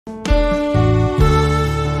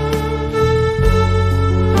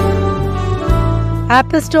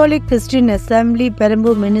Apostolic Christian Assembly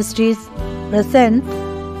Perambur Ministries presents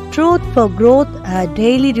Truth for Growth, a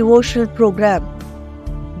daily devotional program.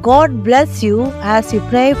 God bless you as you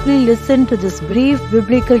prayerfully listen to this brief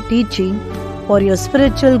biblical teaching for your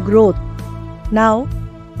spiritual growth. Now,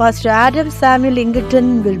 Pastor Adam Samuel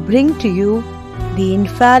Ingleton will bring to you the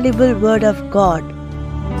infallible Word of God.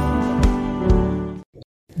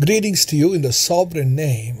 Greetings to you in the sovereign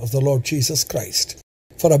name of the Lord Jesus Christ.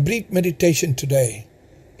 For a brief meditation today,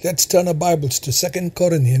 let's turn our Bibles to 2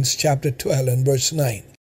 Corinthians chapter 12 and verse 9.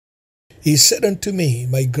 He said unto me,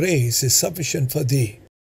 My grace is sufficient for thee,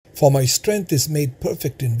 for my strength is made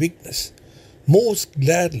perfect in weakness. Most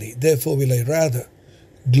gladly, therefore, will I rather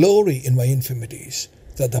glory in my infirmities,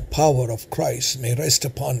 that the power of Christ may rest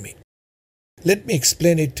upon me. Let me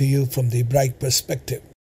explain it to you from the Hebraic perspective.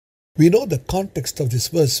 We know the context of this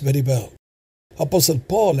verse very well. Apostle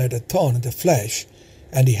Paul had a thorn in the flesh,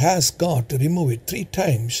 and he asked God to remove it 3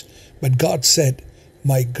 times, but God said,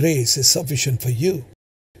 My grace is sufficient for you,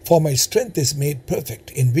 for my strength is made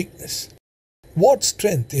perfect in weakness. What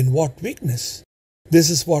strength in what weakness? This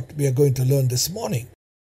is what we are going to learn this morning.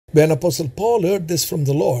 When Apostle Paul heard this from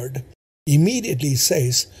the Lord, immediately he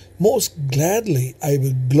says, Most gladly I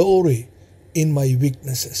will glory in my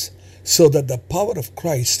weaknesses, so that the power of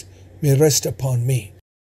Christ may rest upon me.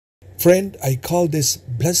 Friend, I call this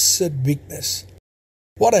blessed weakness.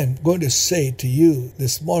 What I'm going to say to you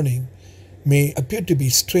this morning may appear to be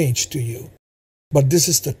strange to you, but this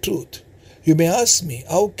is the truth. You may ask me,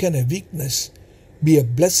 how can a weakness be a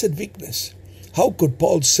blessed weakness? How could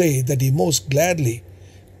Paul say that he most gladly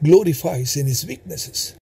glorifies in his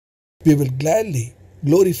weaknesses? We will gladly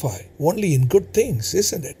glorify only in good things,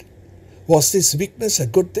 isn't it? Was this weakness a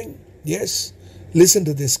good thing? Yes. Listen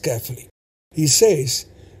to this carefully. He says,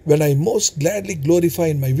 When I most gladly glorify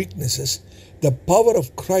in my weaknesses, the power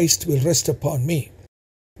of Christ will rest upon me.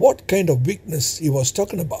 What kind of weakness he was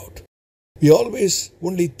talking about? We always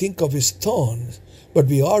only think of his thorns, but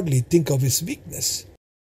we hardly think of his weakness.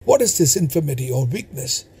 What is this infirmity or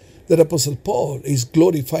weakness that Apostle Paul is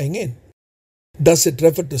glorifying in? Does it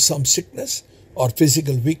refer to some sickness or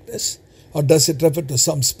physical weakness? Or does it refer to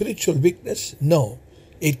some spiritual weakness? No,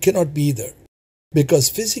 it cannot be either. Because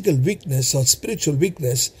physical weakness or spiritual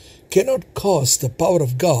weakness cannot cause the power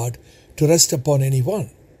of God to rest upon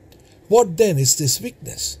anyone. What then is this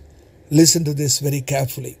weakness? Listen to this very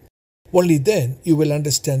carefully. Only then you will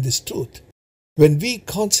understand this truth. When we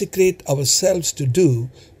consecrate ourselves to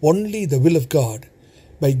do only the will of God,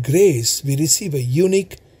 by grace we receive a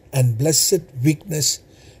unique and blessed weakness,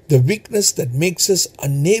 the weakness that makes us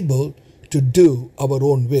unable to do our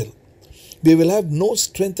own will. We will have no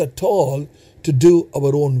strength at all to do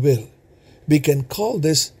our own will. We can call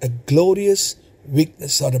this a glorious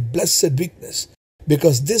weakness or a blessed weakness,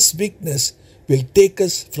 because this weakness will take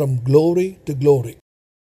us from glory to glory.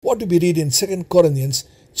 What do we read in 2 Corinthians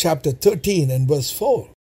chapter 13 and verse 4?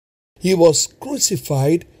 He was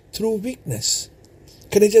crucified through weakness.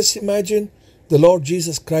 Can you just imagine the Lord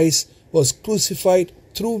Jesus Christ was crucified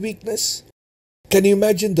through weakness? Can you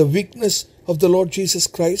imagine the weakness of the Lord Jesus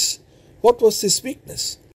Christ? What was this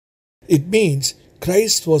weakness? It means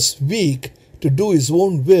Christ was weak to do his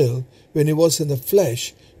own will when he was in the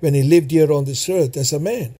flesh, when he lived here on this earth as a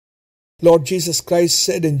man. Lord Jesus Christ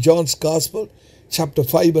said in John's Gospel, chapter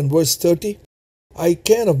 5 and verse 30, I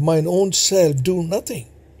can of mine own self do nothing.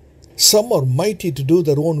 Some are mighty to do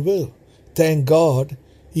their own will. Thank God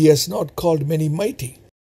he has not called many mighty.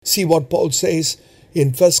 See what Paul says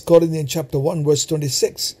in 1 Corinthians chapter 1 verse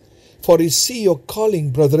 26. For ye see your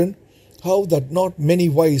calling, brethren, how that not many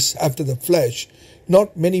wise after the flesh,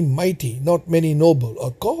 not many mighty, not many noble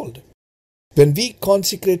are called. When we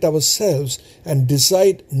consecrate ourselves and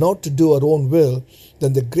decide not to do our own will,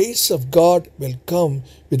 then the grace of God will come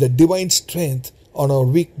with a divine strength on our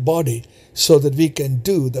weak body so that we can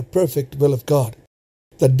do the perfect will of God.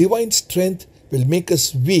 The divine strength will make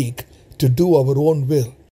us weak to do our own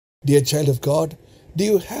will. Dear child of God, do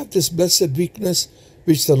you have this blessed weakness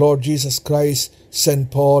which the Lord Jesus Christ,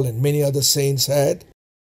 St. Paul and many other saints had?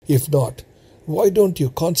 If not, why don't you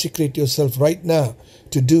consecrate yourself right now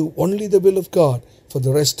to do only the will of God for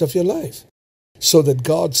the rest of your life, so that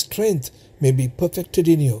God's strength may be perfected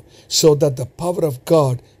in you, so that the power of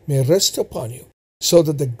God may rest upon you, so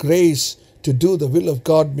that the grace to do the will of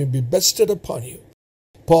God may be bestowed upon you.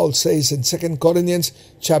 Paul says in 2 Corinthians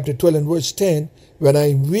chapter 12 and verse 10, When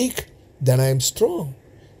I am weak, then I am strong.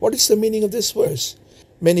 What is the meaning of this verse?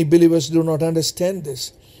 Many believers do not understand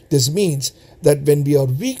this. This means that when we are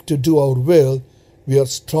weak to do our will, we are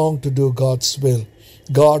strong to do God's will.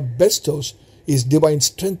 God bestows his divine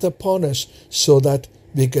strength upon us so that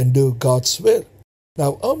we can do God's will.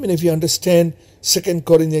 Now, how many of you understand 2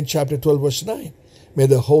 Corinthians chapter 12 verse 9? May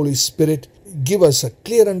the Holy Spirit give us a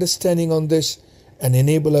clear understanding on this and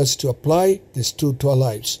enable us to apply this truth to our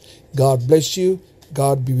lives. God bless you.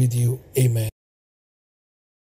 God be with you. Amen.